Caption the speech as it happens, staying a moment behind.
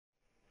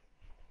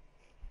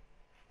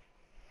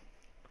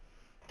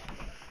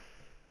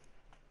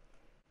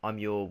I'm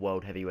your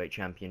World Heavyweight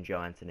Champion, Joe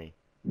Anthony.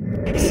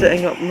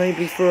 Setting up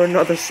maybe for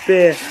another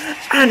spear,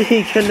 and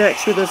he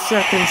connects with a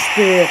second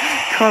spear,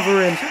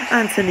 covering.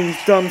 Anthony's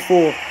done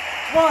for.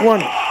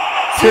 1, 2,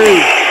 3. We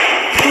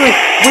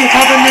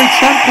have a new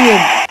champion.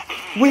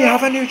 We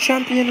have a new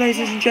champion,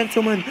 ladies and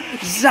gentlemen.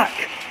 Zach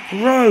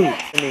Rowe.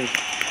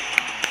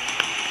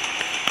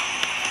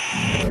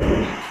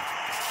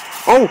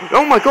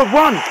 Oh my God!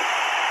 1,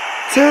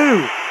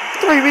 2,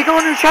 3. We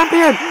got a new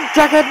champion.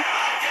 Jacket.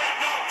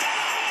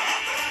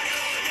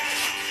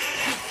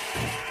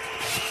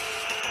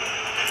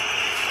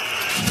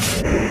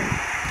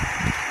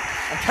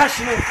 I'm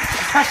cashing in,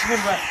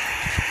 ref.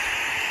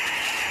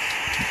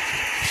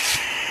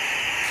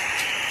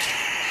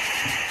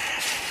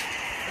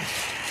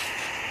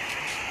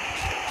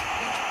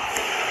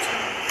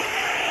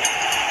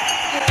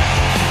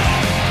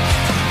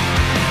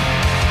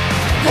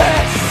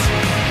 Yes!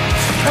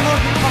 Come on,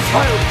 give me my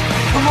title.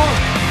 Come on.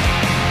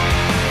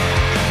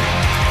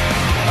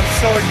 I'm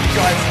sorry, you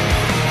guys.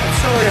 I'm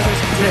sorry I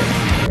was a dick.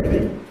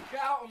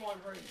 Get out of my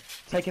room.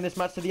 Taking this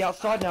match to the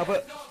outside now,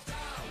 but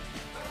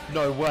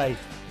no way.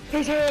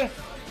 He's here!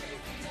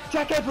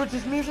 Jack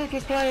Edwards' music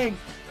is playing!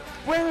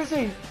 Where is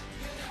he?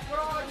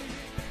 Where are you?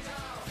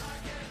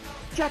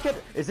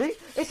 Is he?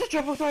 It's a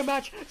triple threat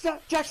match!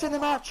 Jack's in the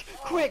match!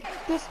 Quick!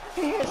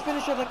 He hits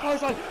finish at the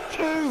clothesline!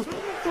 2,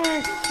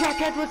 3! Jack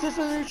Edwards is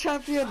the new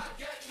champion!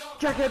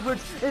 Jack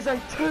Edwards is a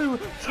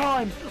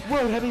 2-time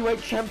World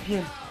Heavyweight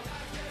Champion!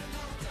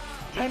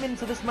 Came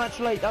into this match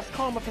late, that's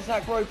karma for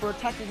Zach Rowe for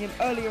attacking him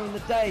earlier in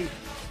the day.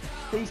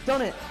 But he's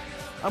done it!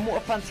 And what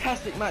a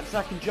fantastic match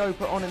Zach and Joe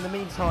put on in the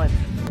meantime.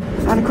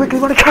 And quickly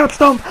won a curb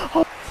stomp.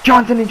 Oh, Joe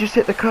Anthony just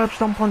hit the curb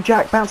stomp on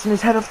Jack, bouncing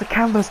his head off the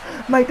canvas.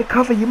 Made the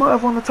cover. You might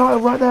have won the title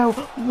right there.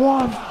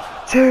 1,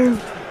 2,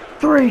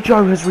 3.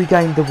 Joe has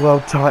regained the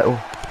world title.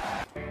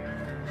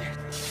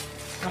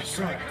 That's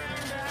right.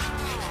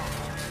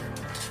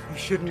 You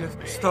shouldn't have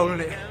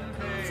stolen it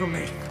from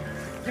me.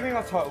 Give me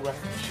my title, ref.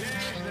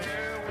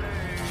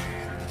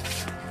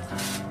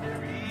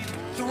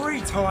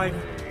 3-time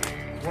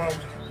world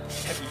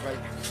heavyweight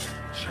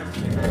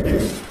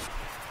champion.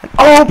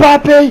 Oh,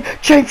 baby!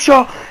 Cheap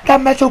shot!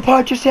 That metal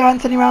pipe just hit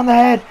Anthony around the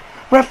head.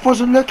 Ref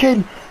wasn't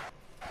looking.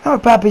 No,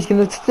 Babby's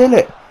gonna steal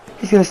it.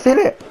 He's gonna steal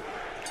it.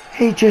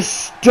 He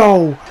just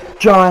stole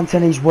Joe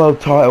Anthony's world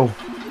title.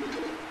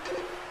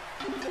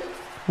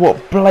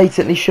 What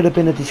blatantly should have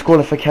been a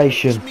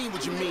disqualification.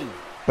 What you mean?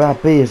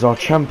 Babby is our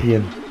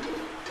champion.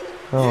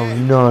 Oh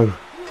no.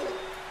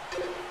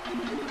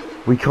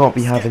 We can't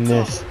be having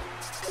this.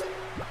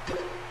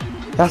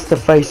 That's the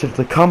face of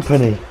the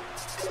company.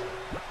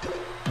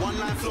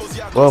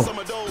 Well,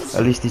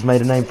 at least he's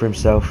made a name for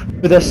himself.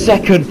 With a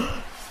second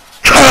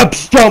curb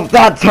stomp,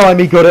 that time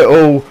he got it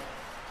all.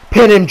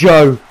 Pin him,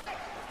 Joe.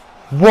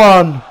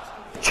 1,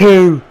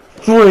 2,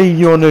 3,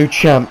 your new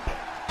champ.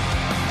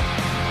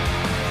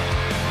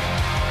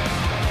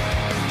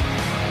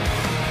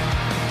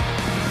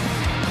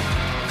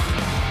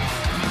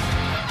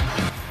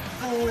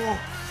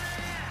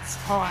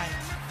 Four-time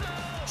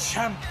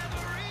champ.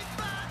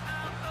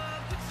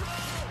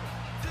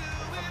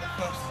 I'm the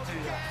first to do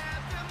that.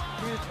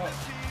 I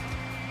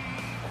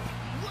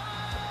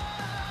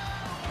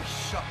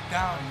shut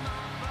down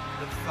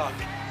the thug. I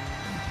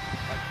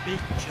beat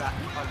Jack,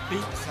 I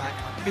beat Zach, I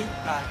beat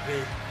Bad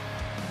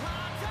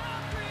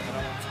and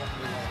I'm on top of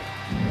the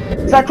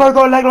world. Zach Rowe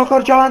got a leg lock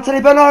on Joe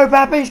Anthony, but no,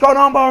 Bad B's got an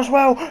armbar as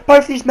well.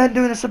 Both these men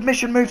doing a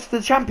submission move to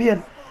the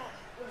champion.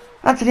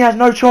 Anthony has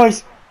no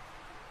choice.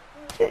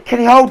 Can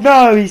he hold?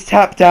 No, he's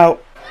tapped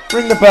out.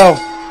 Ring the bell.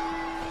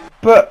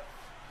 But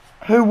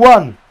who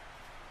won?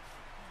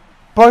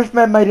 Both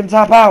men made him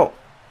tap out.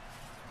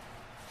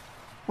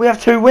 We have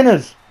 2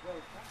 winners.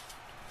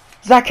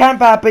 Zach and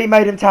Bad B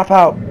made him tap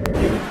out.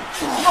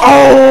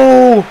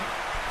 Oh!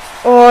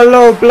 Oh, a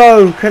low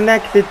blow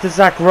connected to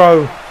Zach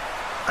Rowe.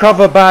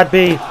 Cover Bad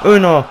B.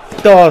 1,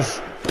 2,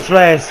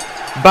 3.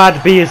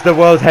 Bad B is the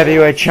World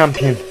Heavyweight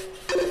Champion.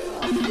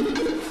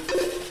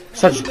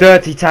 Such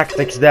dirty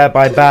tactics there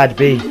by Bad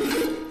B.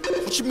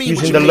 What you mean?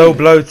 Using the low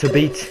blow to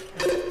beat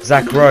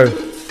Zach Rowe.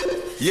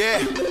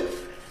 Yeah.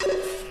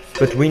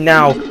 But we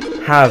now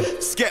have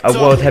a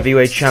World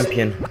Heavyweight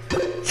Champion.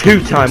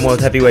 2-time World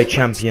Heavyweight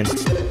Champion.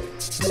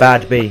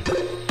 Bad B.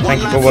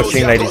 Thank you for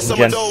watching, ladies and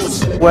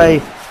gents.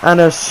 Way and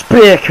a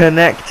spear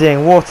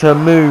connecting. What a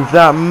move.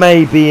 That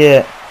may be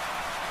it.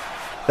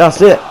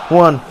 That's it.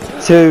 1,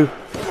 2,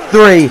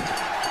 3.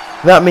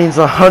 That means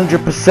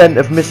 100%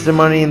 of Mr.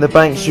 Money in the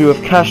Banks who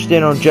have cashed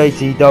in on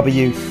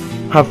JTW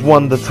have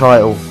won the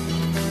title.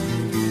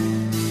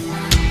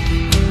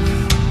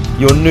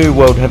 Your new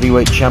World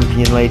Heavyweight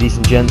Champion, ladies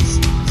and gents,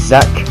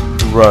 Zach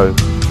Rowe.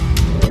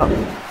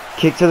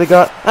 Kick to the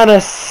gut, and a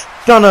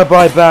stunner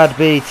by Bad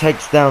B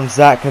takes down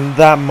Zach, and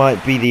that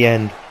might be the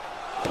end.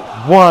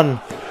 1,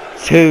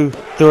 2,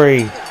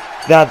 3.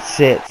 That's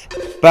it.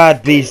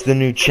 Bad B's the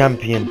new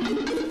champion.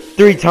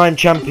 3-time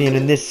champion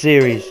in this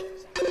series.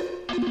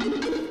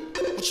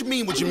 What you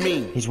mean? What you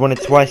mean? He's won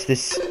it twice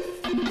this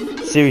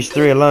Series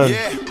 3 alone.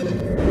 Yeah.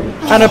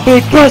 And a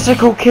big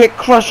bicycle kick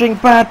crushing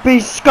Bad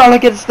B's skull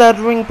against that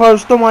ring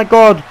post. Oh my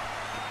god.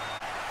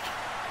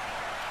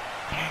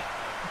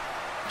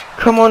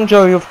 Come on,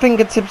 Joe, your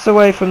fingertips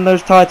away from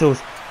those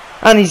titles.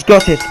 And he's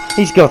got it.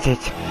 He's got it.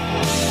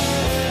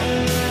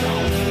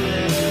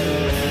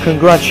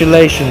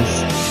 Congratulations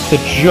to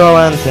Joe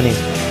Anthony,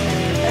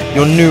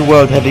 your new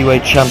World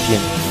Heavyweight Champion.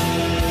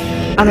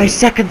 And a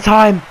second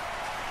time.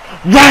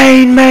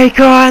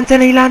 Rainmaker!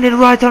 Anthony landed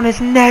right on his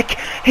neck.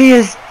 He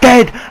is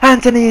dead.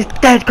 Anthony is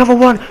dead. Cover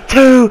 1,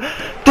 2,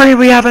 3.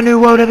 We have a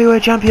new World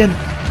Heavyweight Champion.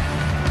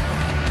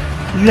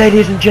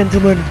 Ladies and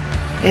gentlemen,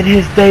 in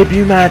his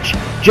debut match,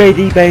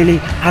 JD Bailey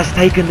has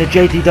taken the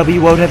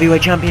JTW World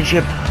Heavyweight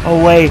Championship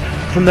away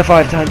from the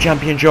 5-time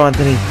champion Joe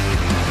Anthony.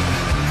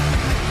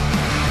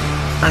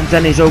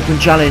 Anthony's open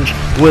challenge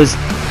was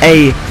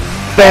a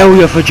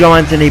failure for Joe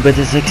Anthony, but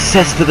a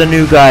success for the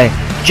new guy,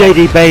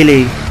 JD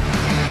Bailey,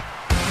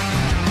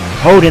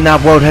 holding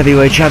that World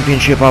Heavyweight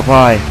Championship up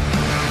high.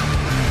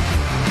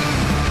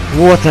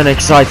 What an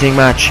exciting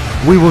match.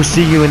 We will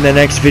see you in the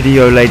next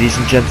video, ladies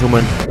and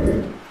gentlemen.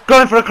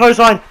 Going for a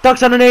clothesline,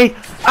 ducks underneath,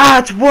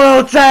 at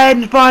World's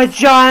End by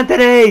Joe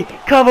Anthony.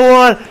 Cover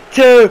 1,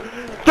 2,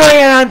 3,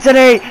 and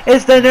Anthony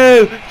is the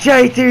new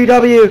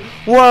JTW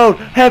World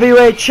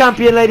Heavyweight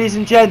Champion, ladies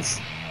and gents.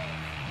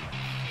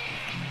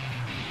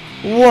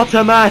 What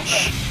a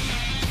match.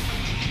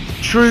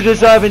 True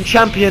deserving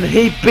champion.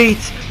 He beat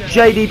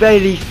JD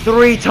Bailey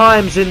 3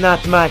 times in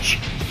that match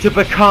to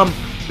become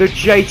the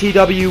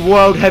JTW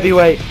World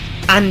Heavyweight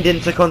and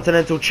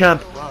Intercontinental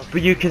Champ.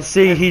 But you can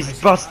see he's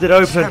busted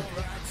open.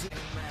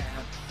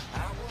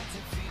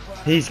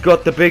 He's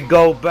got the big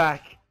gold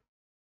back.